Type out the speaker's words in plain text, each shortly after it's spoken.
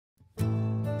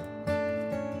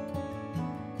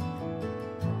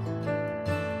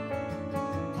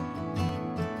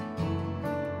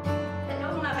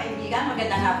kaibigan,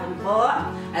 magandang hapon po.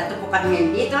 Ito po kami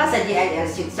ngayon dito sa JIL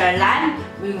Switzerland.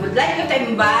 We would like to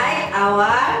invite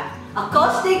our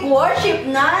acoustic worship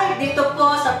night dito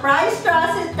po sa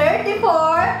Friesstrasse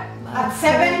 34 at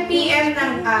 7 p.m.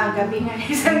 ng gabi nga.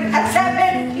 At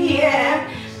 7 p.m.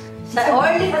 sa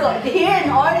Orlicon, here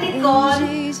in Orlicon.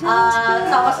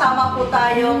 Sama-sama po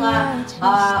tayong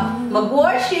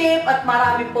mag-worship at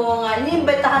marami pong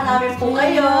iniimbitahan namin po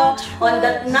kayo on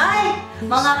that night,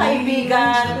 mga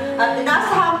kaibigan. At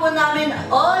inasahan po namin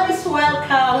all is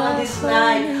welcome on this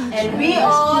night and we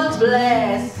all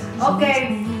bless.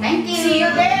 Okay, thank you. See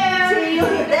you there! See you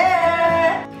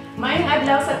there! Mayong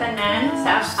adlaw sa tanan,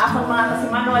 sa akong mga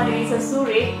kasimanwa diri sa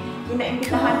Zurich,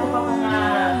 inaimbitahan ko pa mga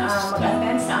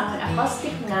mag-attend sa aming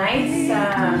acoustic night sa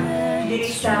diri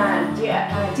sa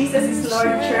Jesus is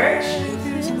Lord Church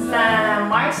sa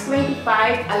March 25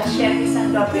 alas 7 sa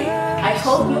gabi. I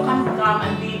hope you can come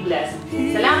and be blessed.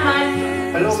 Salamat!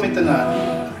 Hallo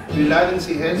miteinander. Wir laden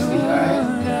Sie herzlich ein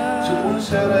zu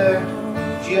unserer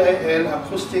JIL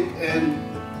Acoustic and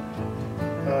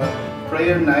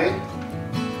Prayer Night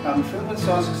am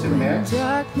 25. März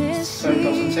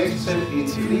 2016 in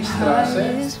Friesstrasse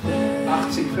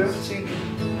 8050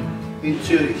 in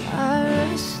Zürich.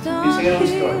 Wir sehen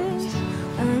uns dort.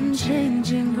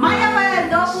 Maya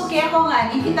Palado po kaya ko nga,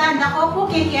 imbitahan ako po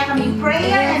kaya kaming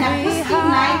prayer and acoustic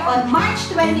night on March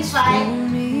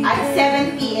 25 at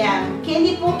 7 p.m.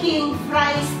 Kini po king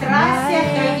Friesstrasse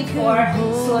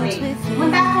 34, Zurich.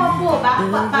 Munta ko po,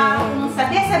 baka kung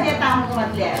sabi-sabi tamong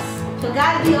mag-bless. To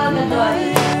God be all the glory.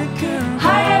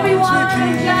 Hi everyone,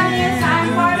 I'm Janice.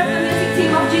 I'm part of the music team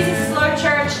of Jesus is Lord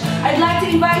Church. I'd like to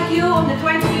invite you on the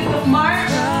 25th of March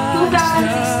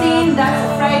 2016, that's a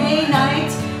Friday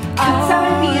night, at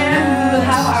 7 p.m. we will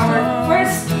have our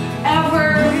first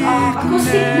ever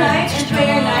acoustic night and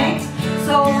prayer night.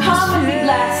 So come and be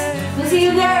blessed. We'll see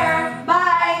you there.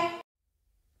 Bye!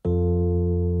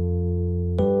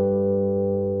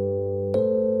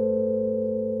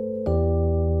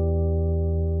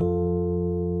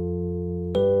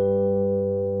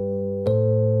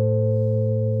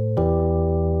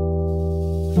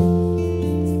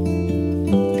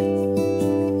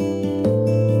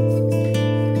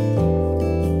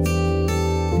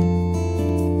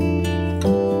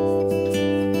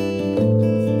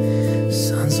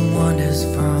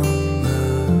 From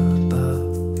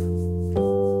above,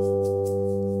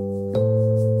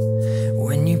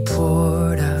 when you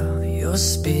poured out your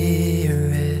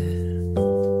spirit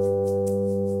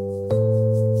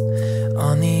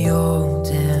on the old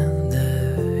and the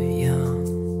young,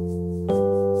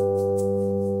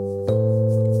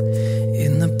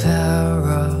 in the power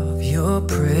of your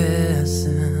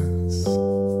presence,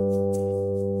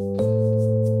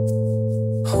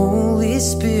 Holy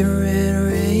Spirit,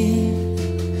 reign,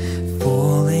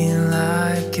 falling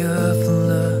like a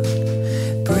flood,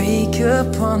 break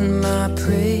upon my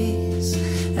praise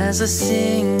as I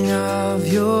sing of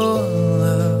your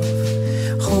love.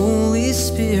 Holy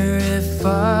Spirit,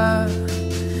 fire,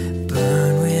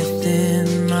 burn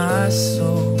within my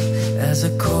soul as I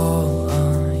call